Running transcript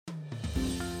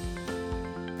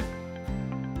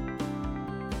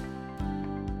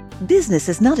Business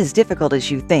is not as difficult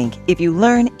as you think if you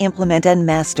learn, implement, and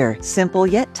master simple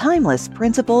yet timeless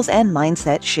principles and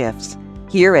mindset shifts.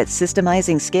 Here at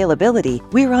Systemizing Scalability,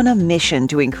 we're on a mission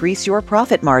to increase your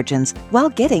profit margins while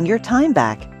getting your time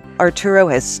back. Arturo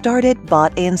has started,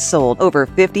 bought, and sold over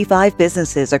 55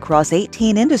 businesses across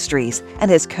 18 industries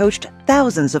and has coached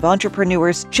thousands of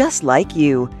entrepreneurs just like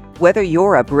you. Whether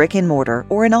you're a brick and mortar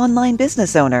or an online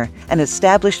business owner, an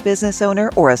established business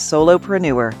owner, or a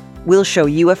solopreneur, we'll show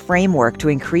you a framework to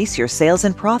increase your sales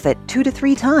and profit 2 to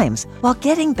 3 times while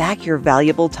getting back your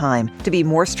valuable time to be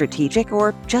more strategic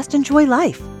or just enjoy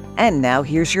life. And now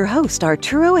here's your host,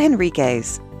 Arturo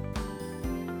Henriquez.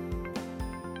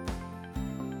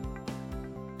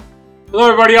 Hello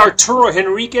everybody, Arturo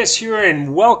Henriquez here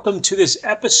and welcome to this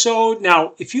episode.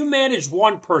 Now, if you manage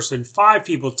one person, 5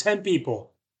 people, 10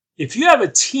 people, if you have a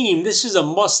team, this is a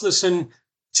must listen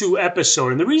to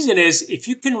episode. And the reason is, if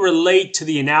you can relate to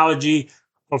the analogy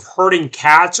of herding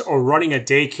cats or running a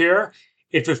daycare,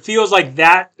 if it feels like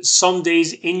that some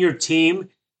days in your team,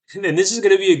 then this is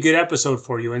going to be a good episode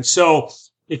for you. And so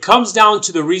it comes down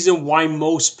to the reason why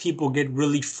most people get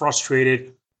really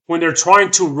frustrated when they're trying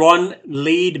to run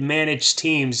lead managed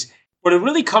teams. What it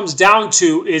really comes down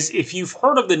to is, if you've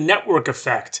heard of the network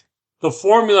effect, the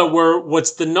formula where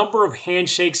what's the number of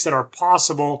handshakes that are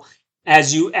possible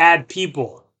as you add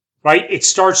people, right? It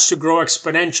starts to grow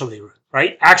exponentially,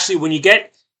 right? Actually, when you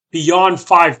get beyond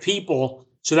 5 people,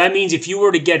 so that means if you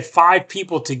were to get 5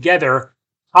 people together,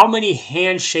 how many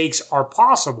handshakes are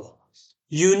possible?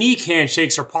 Unique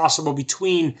handshakes are possible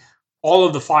between all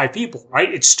of the 5 people,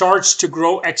 right? It starts to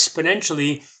grow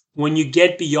exponentially when you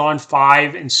get beyond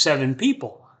 5 and 7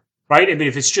 people, right? I mean,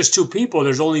 if it's just 2 people,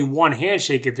 there's only 1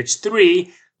 handshake. If it's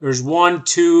 3, there's 1,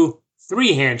 2,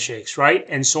 3 handshakes, right?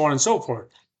 And so on and so forth.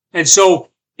 And so,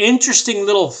 interesting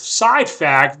little side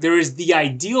fact, there is the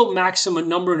ideal maximum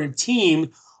number in a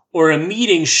team or a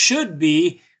meeting should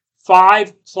be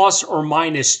 5 plus or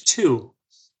minus 2.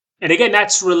 And again,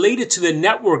 that's related to the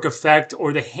network effect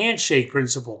or the handshake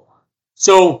principle.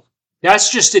 So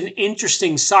that's just an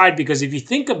interesting side, because if you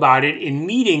think about it, in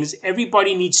meetings,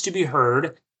 everybody needs to be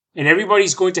heard and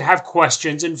everybody's going to have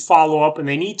questions and follow up, and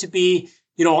they need to be,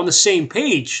 on the same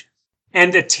page.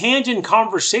 And the tangent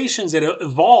conversations that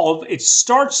evolve, it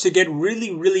starts to get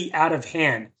really, really out of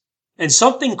hand. And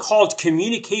something called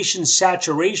communication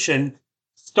saturation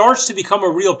starts to become a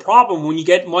real problem when you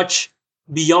get much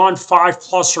beyond 5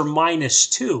 plus or minus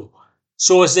 2.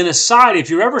 So as an aside, if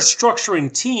you're ever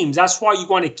structuring teams, that's why you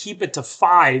want to keep it to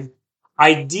 5,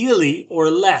 ideally, or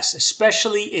less,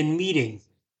 especially in meetings.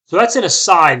 So that's an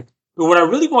aside. But what I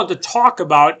really want to talk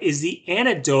about is the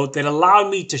antidote that allowed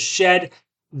me to shed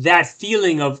that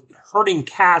feeling of herding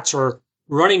cats or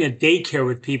running a daycare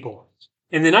with people.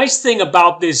 And the nice thing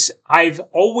about this, I've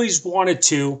always wanted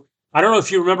to, I don't know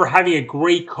if you remember having a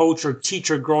great coach or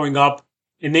teacher growing up,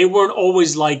 and they weren't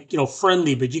always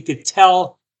friendly, but you could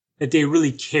tell that they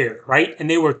really cared, right? And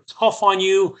they were tough on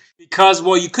you because,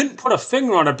 you couldn't put a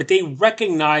finger on it, but they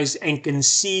recognized and can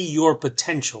see your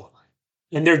potential.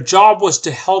 And their job was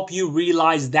to help you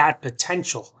realize that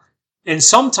potential. And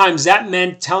sometimes that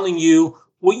meant telling you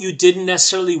what you didn't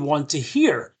necessarily want to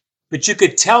hear, but you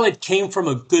could tell it came from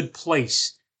a good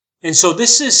place. And so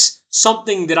this is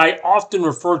something that I often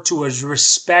refer to as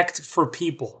respect for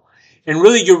people. And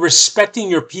really, you're respecting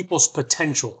your people's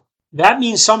potential. That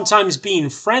means sometimes being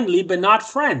friendly, but not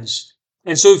friends.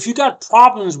 And so if you got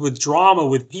problems with drama,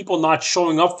 with people not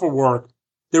showing up for work,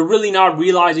 they're really not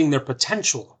realizing their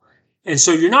potential. And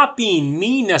so you're not being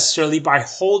mean necessarily by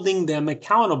holding them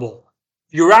accountable.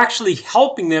 You're actually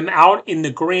helping them out in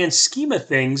the grand scheme of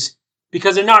things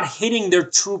because they're not hitting their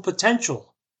true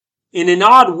potential. In an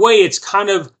odd way, it's kind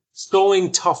of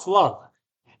showing tough love.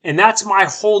 And that's my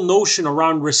whole notion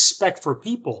around respect for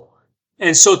people.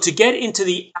 And so to get into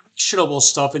the actionable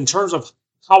stuff in terms of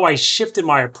how I shifted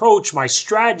my approach, my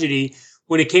strategy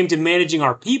when it came to managing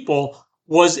our people,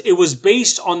 it was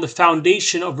based on the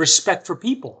foundation of respect for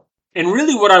people. And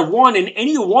really what I want in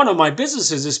any one of my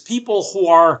businesses is people who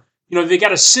are, they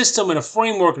got a system and a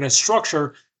framework and a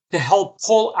structure to help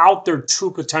pull out their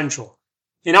true potential.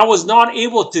 And I was not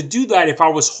able to do that if I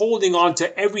was holding on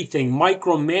to everything,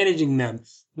 micromanaging them,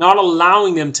 not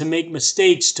allowing them to make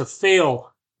mistakes, to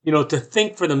fail, to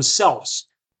think for themselves.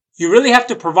 You really have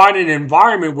to provide an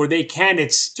environment where they can.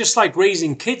 It's just like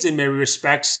raising kids in many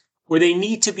respects, where they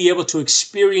need to be able to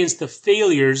experience the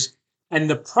failures and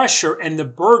the pressure and the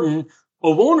burden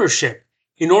of ownership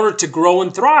in order to grow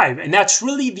and thrive. And that's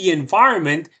really the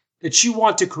environment that you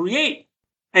want to create.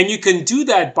 And you can do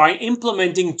that by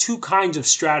implementing 2 kinds of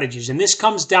strategies. And this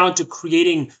comes down to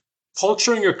creating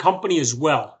culture in your company as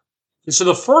well. And so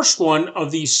the first one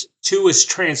of these two is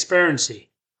transparency.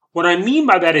 What I mean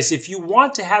by that is if you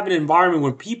want to have an environment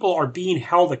where people are being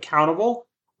held accountable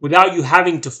without you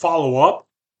having to follow up,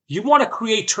 you want to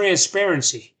create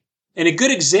transparency. And a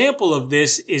good example of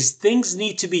this is things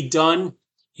need to be done.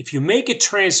 If you make it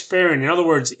transparent, in other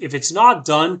words, if it's not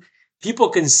done, people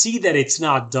can see that it's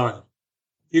not done.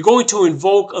 You're going to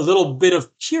invoke a little bit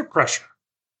of peer pressure.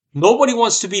 Nobody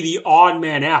wants to be the odd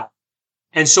man out.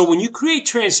 And so when you create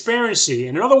transparency,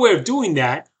 and another way of doing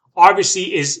that,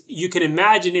 obviously, is you can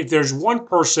imagine if there's one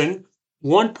person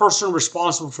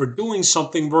responsible for doing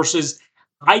something versus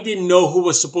I didn't know who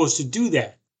was supposed to do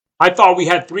that. I thought we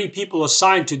had 3 people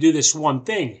assigned to do this one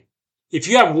thing. If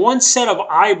you have one set of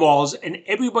eyeballs and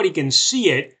everybody can see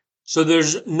it, so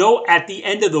there's no at the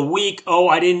end of the week, oh,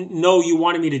 I didn't know you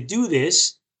wanted me to do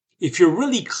this. If you're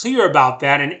really clear about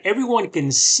that and everyone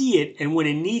can see it and when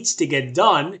it needs to get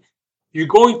done, you're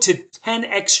going to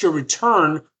 10x your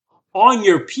return on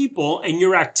your people and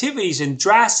your activities and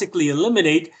drastically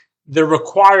eliminate the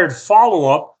required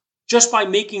follow-up just by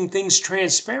making things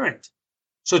transparent.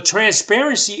 So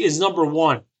transparency is number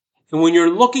one. And when you're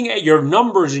looking at your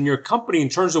numbers in your company in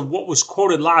terms of what was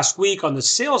quoted last week on the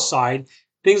sales side,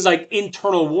 things like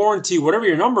internal warranty, whatever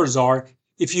your numbers are,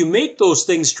 if you make those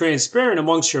things transparent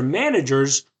amongst your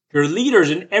managers, your leaders,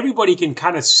 and everybody can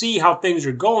kind of see how things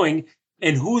are going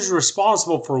and who's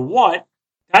responsible for what,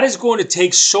 that is going to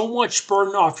take so much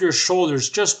burden off your shoulders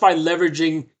just by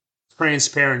leveraging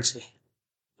transparency.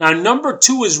 Now, number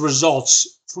 2 is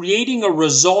results. Creating a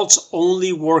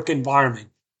results-only work environment.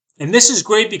 And this is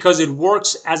great because it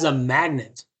works as a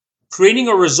magnet. Creating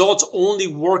a results-only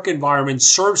work environment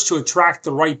serves to attract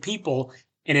the right people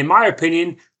and, in my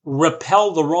opinion,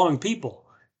 repel the wrong people.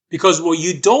 Because what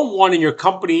you don't want in your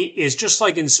company is just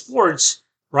like in sports,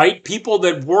 right? People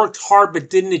that worked hard but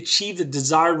didn't achieve the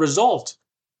desired result.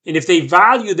 And if they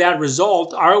value that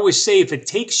result, I always say if it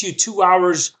takes you 2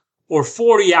 hours or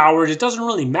 40 hours, it doesn't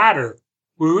really matter.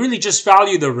 We really just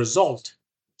value the result.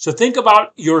 So think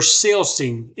about your sales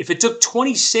team. If it took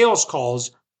 20 sales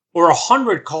calls or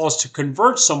 100 calls to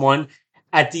convert someone,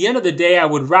 at the end of the day, I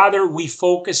would rather we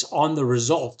focus on the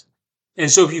result. And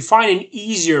so if you find an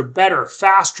easier, better,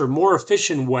 faster, more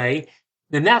efficient way,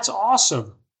 then that's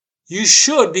awesome. You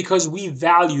should, because we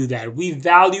value that. We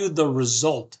value the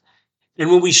result. And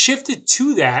when we shifted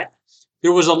to that,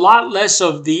 there was a lot less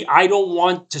of the I don't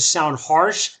want to sound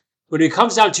harsh. When it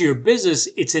comes down to your business,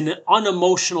 it's an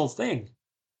unemotional thing.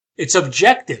 It's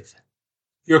objective.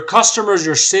 Your customers,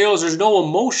 your sales, there's no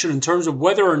emotion in terms of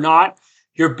whether or not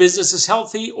your business is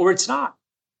healthy or it's not.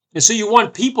 And so you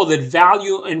want people that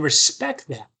value and respect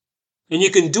that. And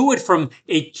you can do it from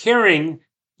a caring,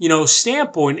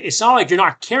 standpoint. It's not like you're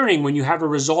not caring when you have a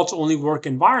results-only work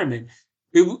environment.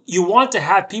 You want to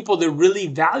have people that really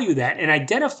value that and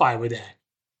identify with that.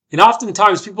 And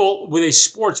oftentimes people with a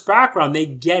sports background, they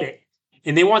get it.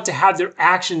 And they want to have their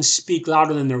actions speak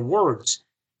louder than their words.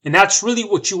 And that's really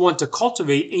what you want to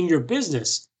cultivate in your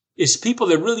business, is people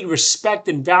that really respect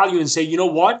and value and say, you know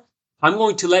what? I'm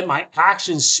going to let my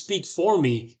actions speak for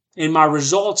me and my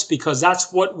results because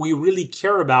that's what we really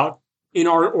care about in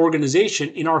our organization,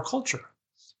 in our culture.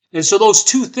 And so those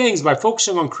two things, by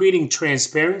focusing on creating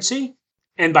transparency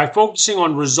and by focusing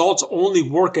on results-only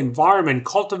work environment,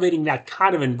 cultivating that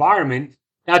kind of environment,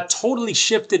 that totally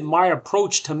shifted my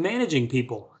approach to managing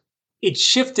people. It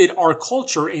shifted our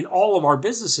culture in all of our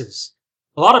businesses.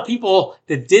 A lot of people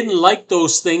that didn't like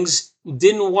those things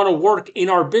didn't want to work in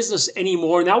our business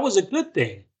anymore, and that was a good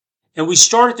thing. And we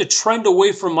started to trend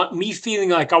away from me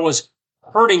feeling like I was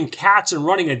herding cats and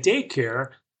running a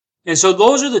daycare. And so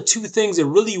those are the two things that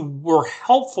really were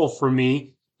helpful for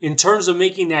me in terms of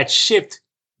making that shift,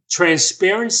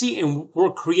 transparency, and we're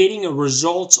creating a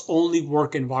results-only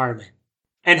work environment.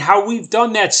 And how we've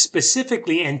done that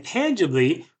specifically and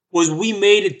tangibly was we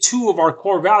made it 2 of our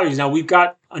core values. Now, we've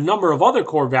got a number of other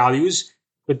core values,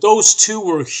 but those 2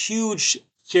 were huge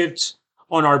shifts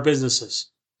on our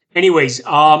businesses. Anyways,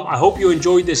 I hope you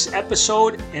enjoyed this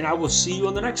episode, and I will see you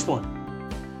on the next one.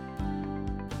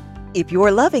 If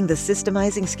you're loving the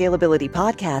Systemizing Scalability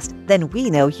podcast, then we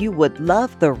know you would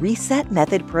love the Reset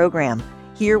Method program.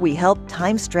 Here we help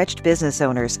time-stretched business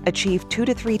owners achieve 2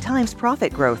 to 3 times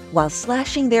profit growth while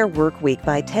slashing their work week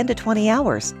by 10 to 20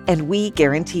 hours, and we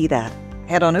guarantee that.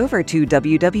 Head on over to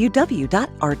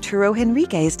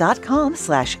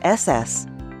www.arturohenriquez.com/SS.